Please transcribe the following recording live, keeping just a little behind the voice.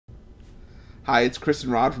Hi, it's Chris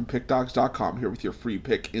and Rod from PickDawgz.com here with your free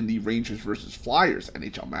pick in the Rangers versus Flyers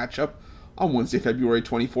NHL matchup on Wednesday, February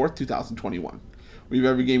 24th, 2021. We have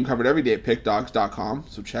every game covered every day at PickDawgz.com,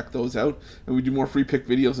 so check those out. And we do more free pick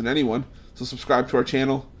videos than anyone, so subscribe to our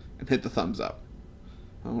channel and hit the thumbs up.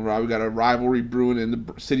 Rod, we got a rivalry brewing in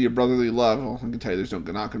the city of brotherly love. Well, I can tell you there's not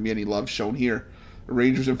going to be any love shown here. The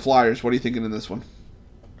Rangers and Flyers, what are you thinking in this one?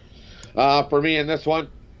 For me in this one,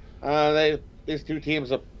 these two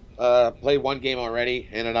teams have played one game already,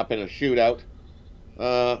 ended up in a shootout.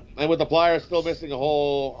 And with the Flyers still missing a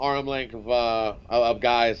whole arm length of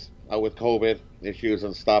guys with COVID issues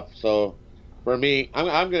and stuff. So for me, I'm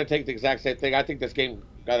going to take the exact same thing. I think this game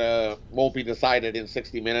won't be decided in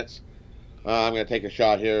 60 minutes. I'm going to take a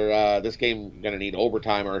shot here. This game going to need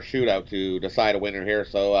overtime or a shootout to decide a winner here.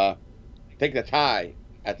 So take the tie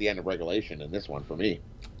at the end of regulation in this one for me.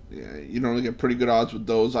 Yeah, you normally get pretty good odds with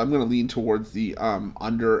those. I'm going to lean towards the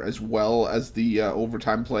under as well as the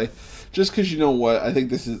overtime play. Just because, you know what, I think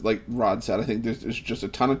this is, like Rod said, I think there's just a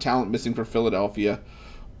ton of talent missing for Philadelphia.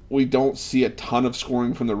 We don't see a ton of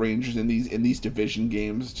scoring from the Rangers in these division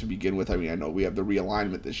games to begin with. I mean, I know we have the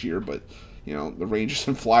realignment this year, but you know, the Rangers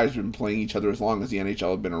and Flyers have been playing each other as long as the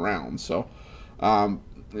NHL have been around. So, you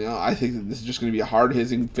know, I think that this is just going to be a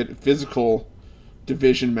hard-hitting, physical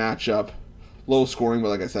division matchup. Low scoring, but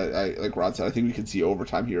like I said, like Rod said, I think we can see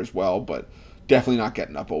overtime here as well, but definitely not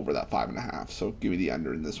getting up over that 5.5. So give me the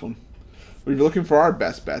under in this one. If you're looking for our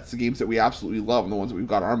best bets, the games that we absolutely love and the ones that we've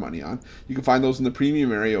got our money on, you can find those in the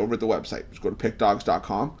premium area over at the website. Just go to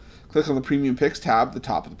pickdawgz.com, click on the premium picks tab at the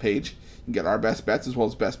top of the page. You can get our best bets as well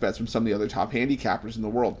as best bets from some of the other top handicappers in the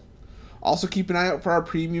world. Also, keep an eye out for our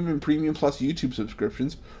premium and premium plus YouTube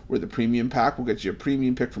subscriptions, where the premium pack will get you a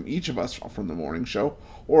premium pick from each of us from the morning show,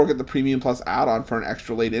 or get the premium plus add-on for an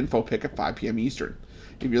extra late info pick at 5 p.m. Eastern.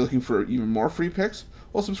 If you're looking for even more free picks,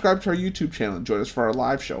 well, subscribe to our YouTube channel and join us for our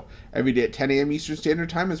live show every day at 10 a.m. Eastern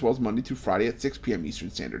Standard Time, as well as Monday through Friday at 6 p.m.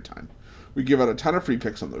 Eastern Standard Time. We give out a ton of free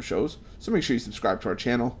picks on those shows, so make sure you subscribe to our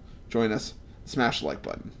channel, join us, and smash the like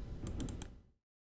button.